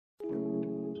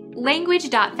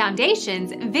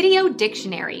Language.Foundation's Video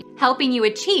Dictionary, helping you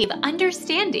achieve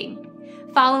understanding.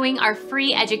 Following our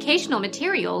free educational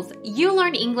materials, you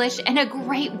learn English in a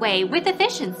great way with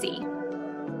efficiency.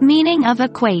 Meaning of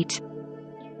equate.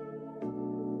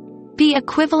 Be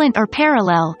equivalent or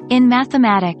parallel, in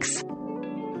mathematics.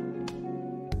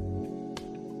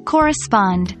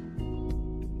 Correspond.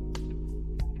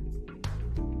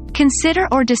 Consider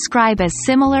or describe as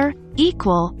similar,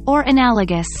 equal, or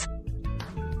analogous.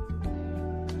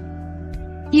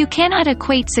 You cannot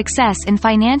equate success in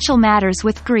financial matters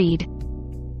with greed.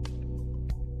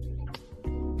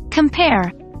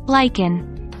 Compare,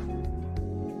 liken.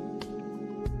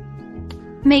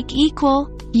 Make equal,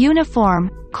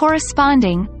 uniform,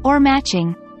 corresponding, or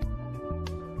matching.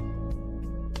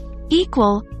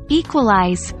 Equal,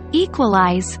 equalize,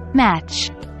 equalize,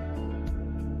 match.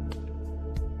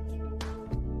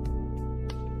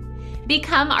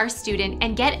 Become our student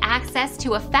and get access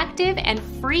to effective and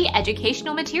free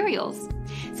educational materials.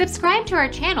 Subscribe to our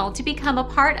channel to become a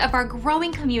part of our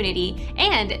growing community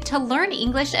and to learn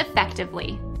English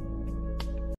effectively.